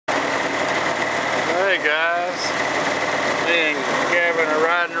Hey guys, me and Gavin are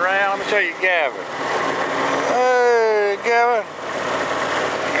riding around. Let me show you Gavin. Hey Gavin,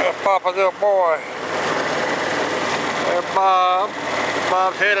 got Papa's little boy. There's Bob.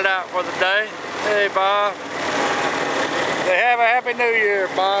 Bob's headed out for the day. Hey Bob. Say have a happy new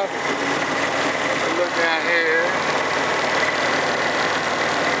year, Bob. Look down here.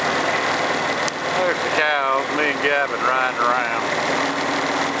 There's the cows, me and Gavin riding around.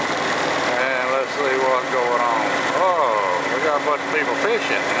 And let's see what's going on. Oh, we got a bunch of people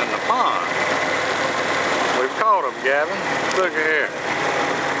fishing in the pond. We've caught them, Gavin. Look at here.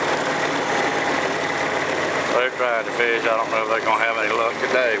 They're trying to fish. I don't know if they're going to have any luck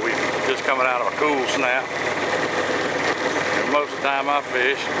today. We're just coming out of a cool snap. And most of the time I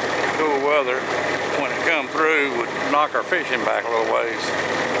fish, cool weather, when it come through, would knock our fishing back a little ways.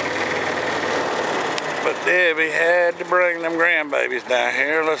 But Debbie had to bring them grandbabies down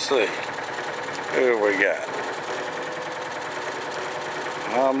here. Let's see. Who we got?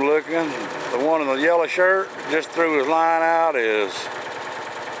 I'm looking. The one in the yellow shirt just threw his line out is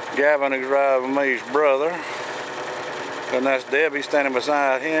Gavin, who's riding with me's brother. And that's Debbie standing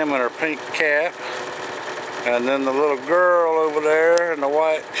beside him in her pink cap. And then the little girl over there in the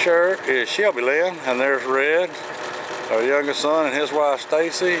white shirt is Shelby Lynn. And there's Red, our youngest son, and his wife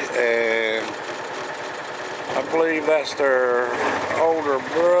Stacy. And I believe that's their older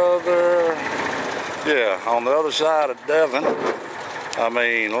brother. Yeah, on the other side of Landon,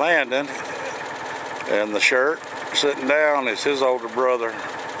 and the shirt sitting down is his older brother,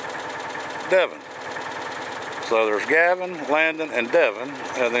 Devin. So there's Gavin, Landon, and Devin,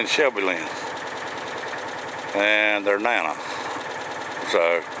 and then Shelby Lynn, and their Nana.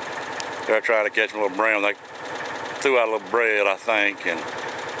 So they're trying to catch a little brown. They threw out a little bread, I think, and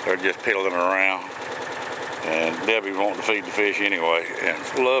they're just piddling around. And Debbie wanting to feed the fish anyway,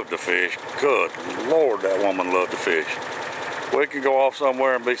 and loved to fish. Good Lord, that woman loved to fish. We could go off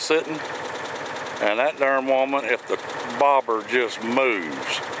somewhere and be sitting, and that darn woman, if the bobber just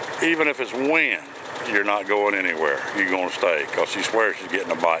moves, even if it's wind, you're not going anywhere. You're going to stay, because she swears she's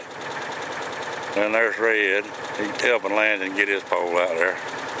getting a bite. And there's Red. He's helping Landon get his pole out there.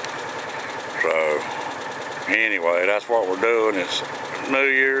 So, anyway, that's what we're doing. It's New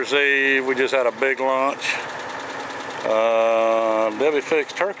Year's Eve. We just had a big lunch. Debbie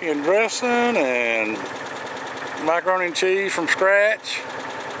fixed turkey and dressing and macaroni and cheese from scratch.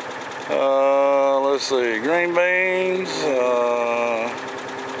 Let's see, green beans.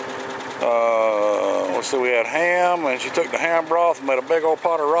 Let's see, we had ham, and she took the ham broth and made a big old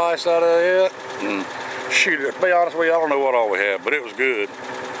pot of rice out of it. And shoot, to be honest with you, I don't know what all we had, but it was good.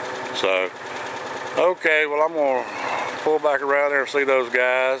 So, okay, well, I'm gonna pull back around there and see those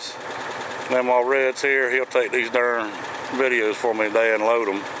guys. And then while Red's here, he'll take these darn videos for me today and load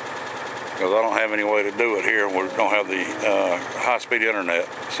them, because I don't have any way to do it here. We don't have the high-speed internet,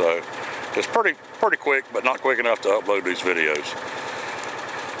 so it's pretty quick, but not quick enough to upload these videos.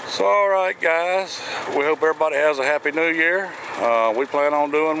 So, all right, guys, we hope everybody has a happy new year. We plan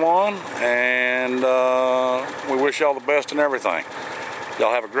on doing one, and we wish y'all the best in everything.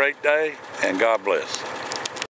 Y'all have a great day, and God bless.